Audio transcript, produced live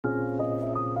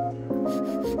What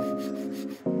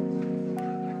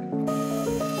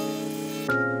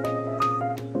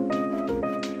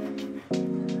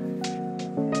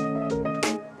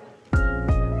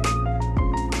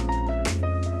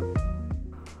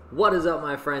is up,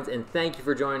 my friends, and thank you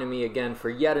for joining me again for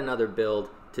yet another build.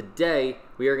 Today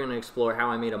we are going to explore how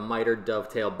I made a mitered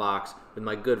dovetail box with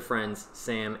my good friends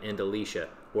Sam and Elisha,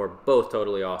 who are both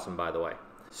totally awesome, by the way.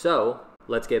 So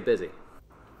let's get busy.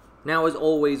 Now, as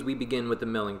always, we begin with the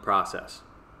milling process.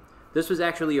 This was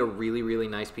actually a really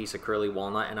nice piece of curly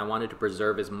walnut, and I wanted to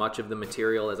preserve as much of the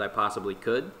material as I possibly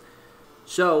could.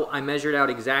 So I measured out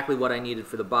exactly what I needed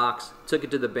for the box, took it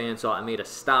to the bandsaw, and made a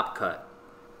stop cut.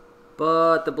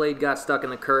 But the blade got stuck in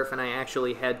the kerf, and I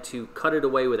actually had to cut it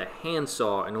away with a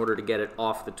handsaw in order to get it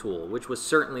off the tool, which was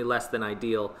certainly less than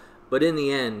ideal, but in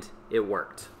the end, it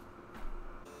worked.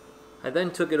 I then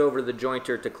took it over to the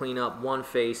jointer to clean up one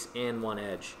face and one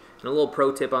edge. And a little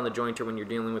pro tip on the jointer when you're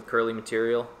dealing with curly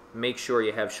material, make sure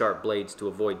you have sharp blades to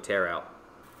avoid tear out.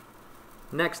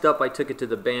 Next up, I took it to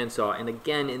the bandsaw, and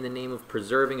again, in the name of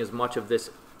preserving as much of this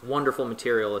wonderful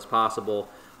material as possible,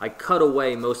 I cut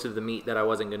away most of the meat that I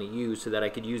wasn't going to use so that I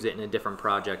could use it in a different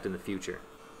project in the future.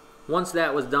 Once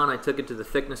that was done, I took it to the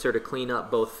thicknesser to clean up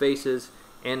both faces,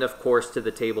 and of course to the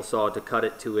table saw to cut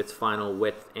it to its final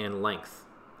width and length.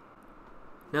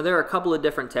 Now, there are a couple of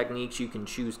different techniques you can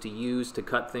choose to use to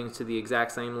cut things to the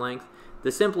exact same length,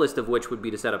 the simplest of which would be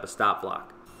to set up a stop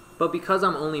block. But because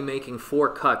I'm only making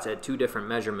 4 cuts at 2 different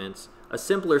measurements, a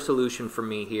simpler solution for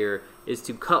me here is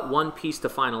to cut one piece to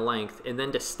final length and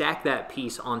then to stack that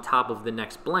piece on top of the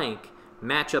next blank,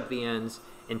 match up the ends,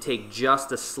 and take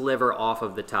just a sliver off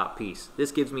of the top piece.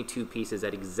 This gives me 2 pieces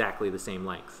at exactly the same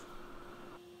length.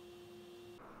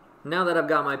 Now that I've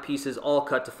got my pieces all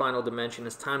cut to final dimension,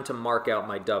 it's time to mark out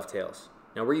my dovetails.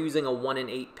 Now, we're using a 1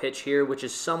 8 pitch here, which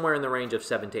is somewhere in the range of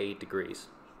 7 to 8 degrees.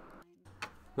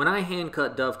 When I hand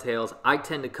cut dovetails, I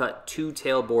tend to cut 2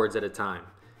 tail boards at a time.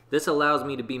 This allows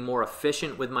me to be more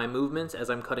efficient with my movements as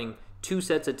I'm cutting 2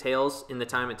 sets of tails in the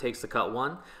time it takes to cut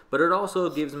one, but it also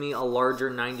gives me a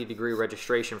larger 90-degree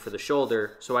registration for the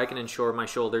shoulder, so I can ensure my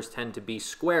shoulders tend to be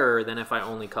squarer than if I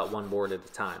only cut 1 board at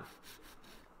a time.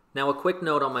 Now, a quick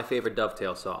note on my favorite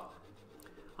dovetail saw.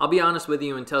 I'll be honest with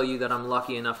you and tell you that I'm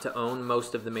lucky enough to own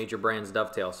most of the major brands'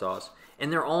 dovetail saws,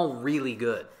 and they're all really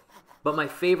good. But my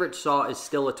favorite saw is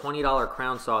still a $20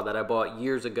 crown saw that I bought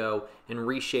years ago and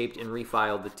reshaped and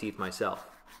refiled the teeth myself.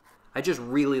 I just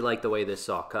really like the way this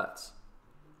saw cuts.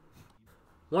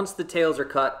 Once the tails are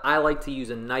cut, I like to use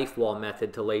a knife wall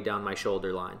method to lay down my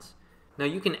shoulder lines. Now,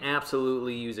 you can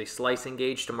absolutely use a slicing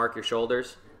gauge to mark your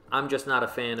shoulders. I'm just not a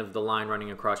fan of the line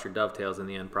running across your dovetails in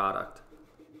the end product.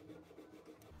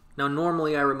 Now,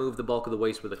 normally I remove the bulk of the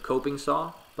waste with a coping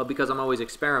saw, but because I'm always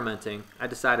experimenting, I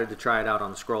decided to try it out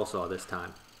on the scroll saw this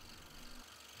time.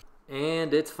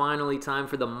 And it's finally time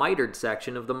for the mitered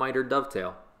section of the mitered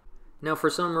dovetail. Now, for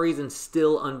some reason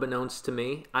still unbeknownst to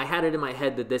me, I had it in my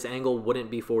head that this angle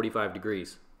wouldn't be 45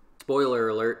 degrees. Spoiler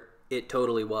alert, it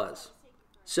totally was.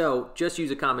 So, just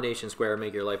use a combination square and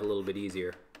make your life a little bit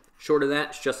easier. Short of that,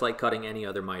 it's just like cutting any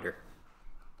other miter.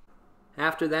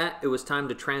 After that, it was time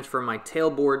to transfer my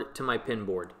tailboard to my pin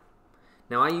board.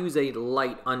 Now, I use a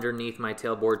light underneath my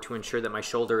tailboard to ensure that my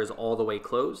shoulder is all the way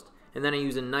closed, and then I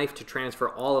use a knife to transfer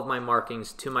all of my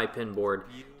markings to my pin board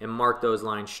and mark those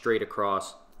lines straight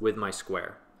across with my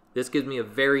square. This gives me a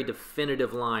very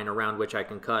definitive line around which I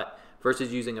can cut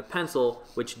versus using a pencil,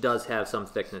 which does have some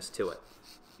thickness to it.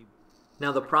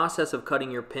 Now, the process of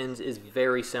cutting your pins is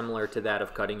very similar to that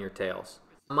of cutting your tails.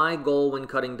 My goal when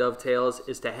cutting dovetails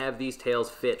is to have these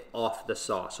tails fit off the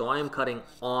saw, so I am cutting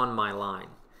on my line.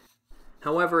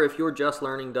 However, if you're just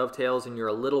learning dovetails and you're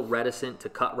a little reticent to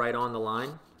cut right on the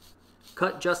line,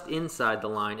 cut just inside the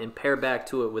line and pare back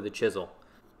to it with a chisel.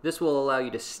 This will allow you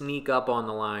to sneak up on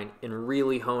the line and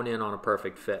really hone in on a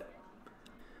perfect fit.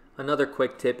 Another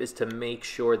quick tip is to make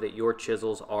sure that your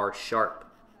chisels are sharp.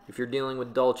 If you're dealing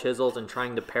with dull chisels and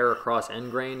trying to pare across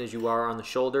end grain as you are on the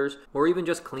shoulders, or even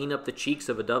just clean up the cheeks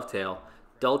of a dovetail,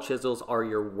 dull chisels are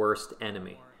your worst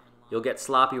enemy. You'll get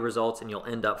sloppy results and you'll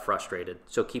end up frustrated,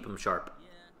 so keep them sharp.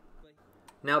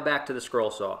 Now back to the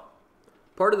scroll saw.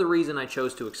 Part of the reason I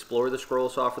chose to explore the scroll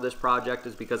saw for this project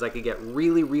is because I could get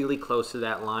really close to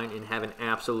that line and have an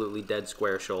absolutely dead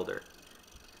square shoulder.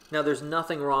 Now, there's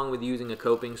nothing wrong with using a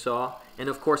coping saw, and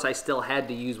of course I still had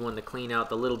to use one to clean out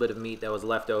the little bit of meat that was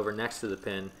left over next to the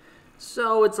pin,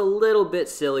 so it's a little bit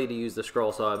silly to use the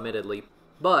scroll saw, admittedly,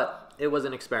 but it was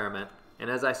an experiment, and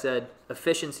as I said,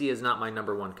 efficiency is not my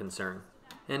 #1 concern.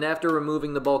 And after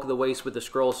removing the bulk of the waste with the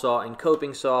scroll saw and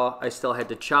coping saw, I still had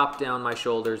to chop down my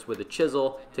shoulders with a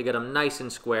chisel to get them nice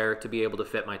and square to be able to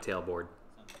fit my tailboard.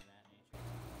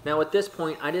 Now at this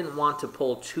point, I didn't want to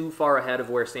pull too far ahead of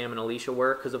where Sam and Elisha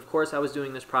were, because of course I was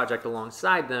doing this project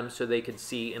alongside them so they could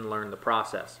see and learn the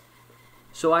process.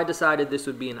 So I decided this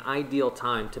would be an ideal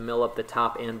time to mill up the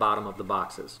top and bottom of the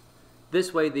boxes.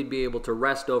 This way they'd be able to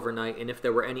rest overnight, and if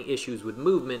there were any issues with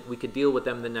movement, we could deal with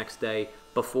them the next day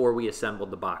before we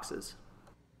assembled the boxes.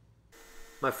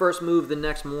 My first move the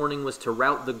next morning was to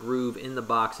route the groove in the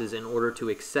boxes in order to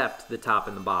accept the top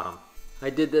and the bottom. I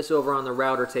did this over on the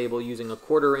router table using a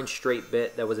 1/4 inch straight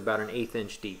bit that was about an 1/8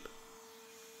 inch deep.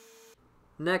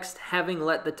 Next, having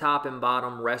let the top and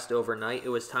bottom rest overnight, it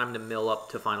was time to mill up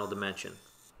to final dimension.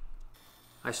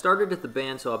 I started at the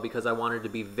bandsaw because I wanted to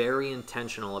be very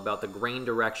intentional about the grain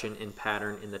direction and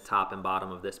pattern in the top and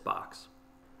bottom of this box.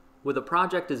 With a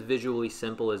project as visually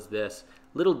simple as this,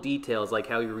 little details like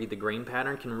how you read the grain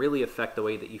pattern can really affect the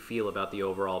way that you feel about the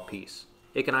overall piece.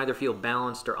 It can either feel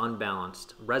balanced or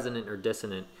unbalanced, resonant or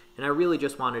dissonant, and I really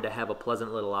just wanted to have a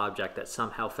pleasant little object that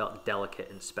somehow felt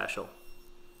delicate and special.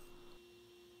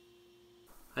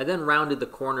 I then rounded the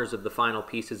corners of the final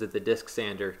pieces of the disc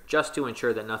sander just to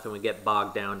ensure that nothing would get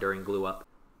bogged down during glue up.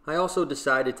 I also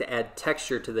decided to add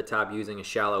texture to the top using a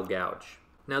shallow gouge.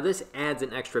 Now this adds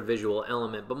an extra visual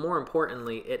element, but more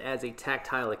importantly, it adds a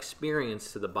tactile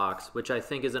experience to the box, which I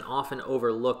think is an often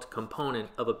overlooked component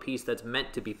of a piece that's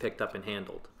meant to be picked up and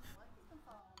handled.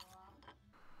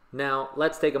 Now,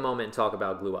 let's take a moment and talk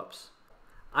about glue ups.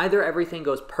 Either everything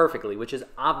goes perfectly, which is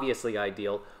obviously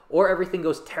ideal, or everything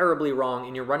goes terribly wrong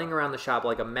and you're running around the shop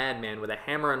like a madman with a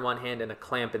hammer in one hand and a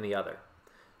clamp in the other.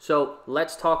 So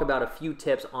let's talk about a few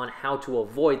tips on how to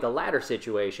avoid the latter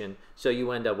situation so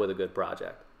you end up with a good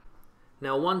project.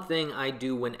 Now one thing I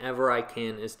do whenever I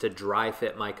can is to dry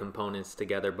fit my components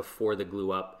together before the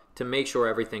glue up to make sure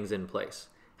everything's in place.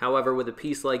 However, with a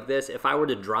piece like this, if I were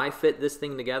to dry fit this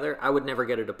thing together, I would never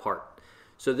get it apart.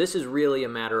 So this is really a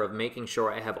matter of making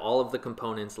sure I have all of the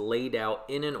components laid out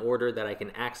in an order that I can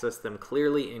access them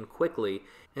clearly and quickly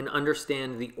and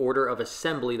understand the order of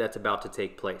assembly that's about to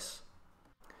take place.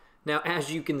 Now,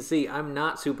 as you can see, I'm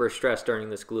not super stressed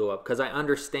during this glue up because I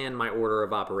understand my order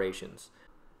of operations.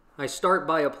 I start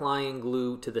by applying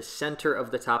glue to the center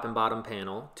of the top and bottom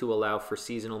panel to allow for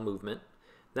seasonal movement.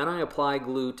 Then I apply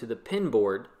glue to the pin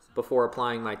board before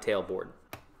applying my tailboard.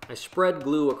 I spread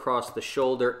glue across the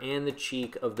shoulder and the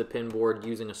cheek of the pin board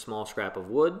using a small scrap of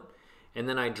wood, and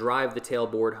then I drive the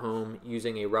tailboard home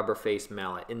using a rubber face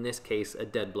mallet, in this case a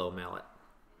dead blow mallet.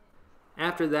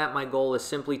 After that, my goal is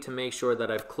simply to make sure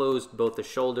that I've closed both the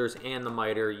shoulders and the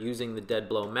miter using the dead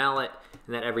blow mallet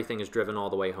and that everything is driven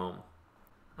all the way home.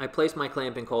 I place my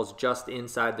clamping coils just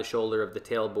inside the shoulder of the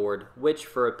tailboard, which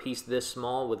for a piece this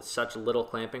small with such little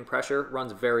clamping pressure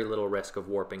runs very little risk of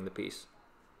warping the piece.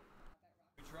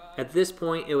 At this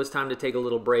point, it was time to take a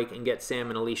little break and get Sam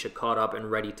and Elisha caught up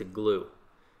and ready to glue.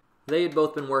 They had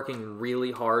both been working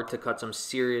really hard to cut some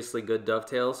seriously good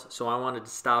dovetails, so I wanted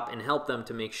to stop and help them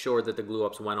to make sure that the glue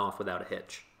ups went off without a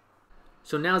hitch.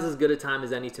 So now's as good a time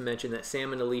as any to mention that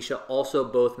Sam and Elisha also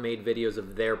both made videos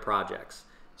of their projects.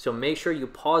 So make sure you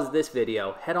pause this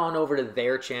video, head on over to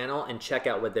their channel, and check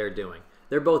out what they're doing.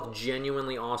 They're both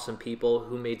genuinely awesome people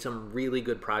who made some really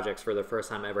good projects for their first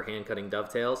time ever hand cutting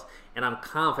dovetails, and I'm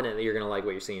confident that you're going to like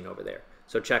what you're seeing over there.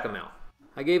 So check them out.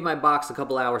 I gave my box a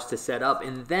couple hours to set up,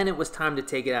 and then it was time to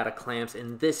take it out of clamps,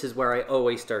 and this is where I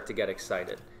always start to get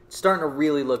excited. It's starting to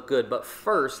really look good, but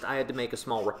first I had to make a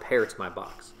small repair to my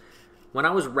box. When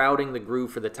I was routing the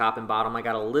groove for the top and bottom, I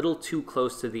got a little too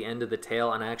close to the end of the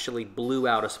tail and I actually blew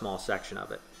out a small section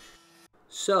of it.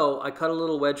 So I cut a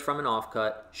little wedge from an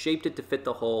offcut, shaped it to fit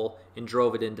the hole, and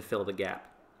drove it in to fill the gap.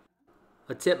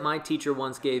 A tip my teacher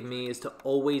once gave me is to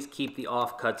always keep the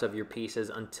offcuts of your pieces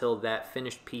until that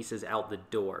finished piece is out the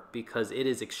door, because it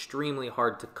is extremely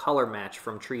hard to color match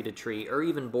from tree to tree or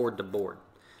even board to board.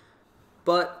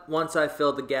 But once I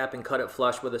filled the gap and cut it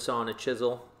flush with a saw and a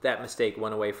chisel, that mistake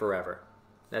went away forever.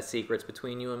 That secret's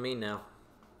between you and me now.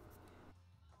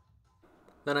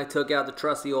 Then I took out the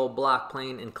trusty old block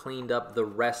plane and cleaned up the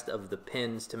rest of the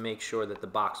pins to make sure that the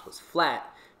box was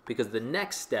flat, because the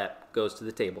next step goes to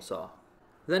the table saw.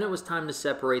 Then it was time to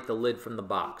separate the lid from the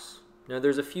box. Now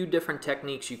there's a few different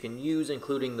techniques you can use,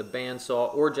 including the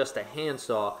bandsaw or just a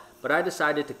handsaw, but I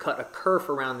decided to cut a kerf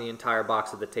around the entire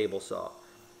box of the table saw.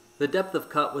 The depth of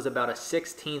cut was about a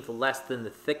 1/16 less than the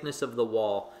thickness of the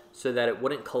wall so that it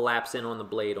wouldn't collapse in on the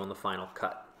blade on the final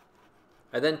cut.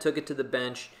 I then took it to the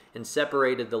bench and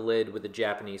separated the lid with a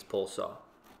Japanese pull saw.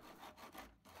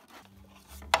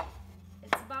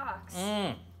 It's a box.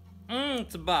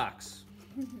 It's a box.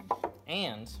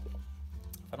 And,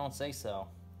 if I don't say so,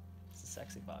 it's a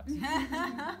sexy box.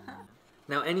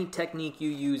 Now, any technique you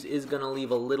use is going to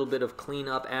leave a little bit of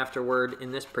cleanup afterward,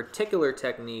 and this particular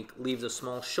technique leaves a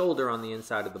small shoulder on the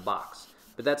inside of the box.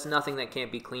 But that's nothing that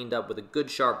can't be cleaned up with a good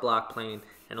sharp block plane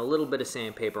and a little bit of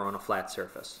sandpaper on a flat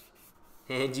surface.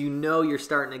 And you know you're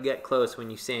starting to get close when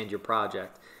you sand your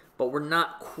project, but we're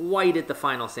not quite at the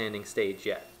final sanding stage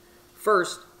yet.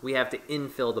 First, we have to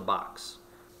infill the box.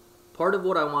 Part of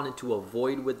what I wanted to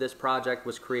avoid with this project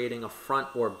was creating a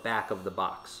front or back of the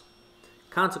box.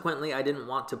 Consequently, I didn't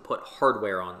want to put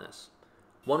hardware on this.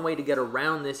 One way to get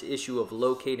around this issue of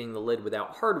locating the lid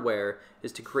without hardware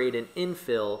is to create an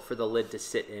infill for the lid to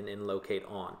sit in and locate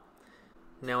on.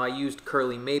 Now, I used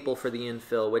curly maple for the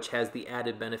infill, which has the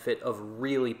added benefit of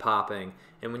really popping,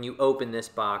 and when you open this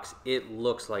box, it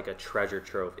looks like a treasure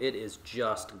trove. It is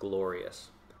just glorious.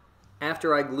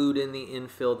 After I glued in the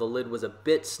infill, the lid was a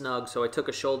bit snug, so I took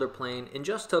a shoulder plane and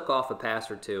just took off a pass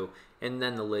or two, and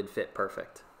then the lid fit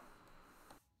perfect.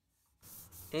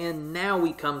 And now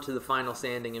we come to the final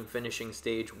sanding and finishing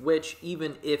stage, which,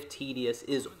 even if tedious,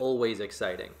 is always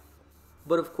exciting.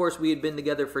 But of course, we had been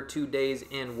together for 2 days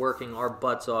and working our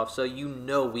butts off, so you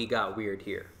know we got weird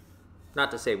here.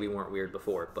 Not to say we weren't weird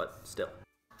before, but still.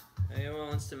 Hey,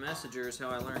 well, instant messenger is how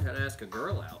I learned how to ask a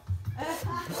girl out.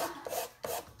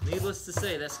 Needless to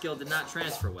say, that skill did not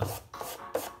transfer well.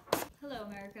 Hello,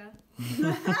 America.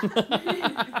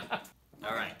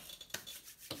 All right.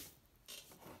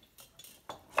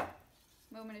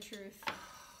 Moment of truth.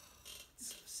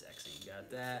 So sexy, you got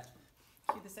that?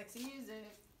 Cue the sexy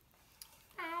music.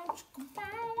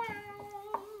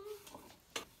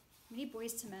 We need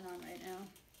Boys to Men on right now.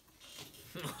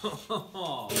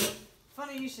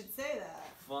 Funny you should say that.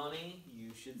 Funny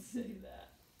you should say that.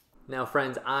 Now,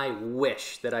 friends, I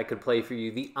wish that I could play for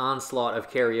you the onslaught of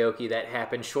karaoke that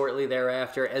happened shortly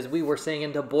thereafter as we were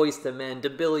singing to Boys to Men, to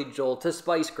Billy Joel, to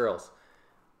Spice Girls.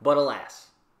 But alas,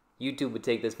 YouTube would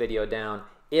take this video down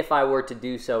if I were to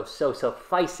do so, so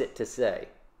suffice it to say,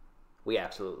 we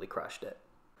absolutely crushed it.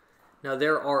 Now,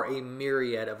 there are a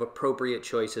myriad of appropriate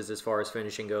choices as far as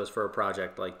finishing goes for a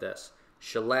project like this.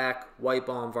 Shellac, white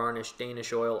balm varnish,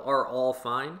 Danish oil are all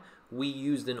fine. We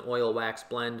used an oil wax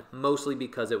blend mostly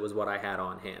because it was what I had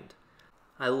on hand.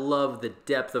 I love the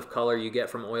depth of color you get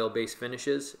from oil-based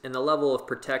finishes, and the level of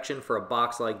protection for a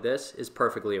box like this is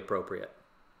perfectly appropriate.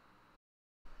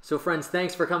 So friends,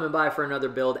 thanks for coming by for another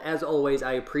build. As always,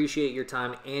 I appreciate your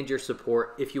time and your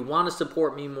support. If you want to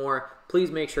support me more,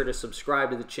 please make sure to subscribe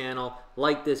to the channel,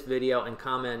 like this video, and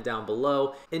comment down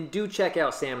below. And do check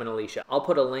out Sam and Elisha. I'll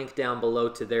put a link down below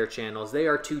to their channels. They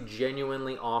are two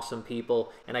genuinely awesome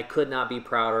people, and I could not be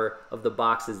prouder of the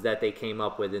boxes that they came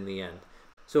up with in the end.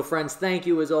 So friends, thank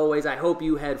you as always. I hope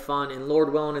you had fun, and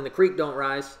Lord willing and the creek don't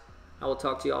rise. I will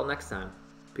talk to you all next time.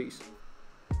 Peace.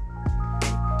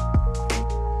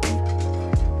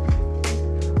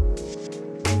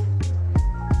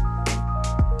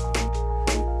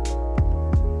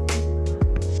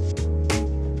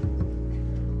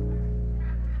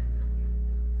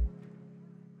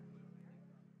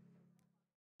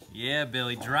 Yeah,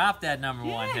 Billy, drop that number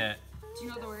one hit. Do you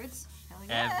know the words? Hell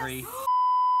yes. Every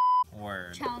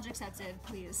word. Challenge accepted,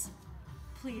 please.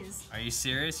 Please. Are you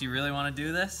serious? You really want to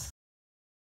do this?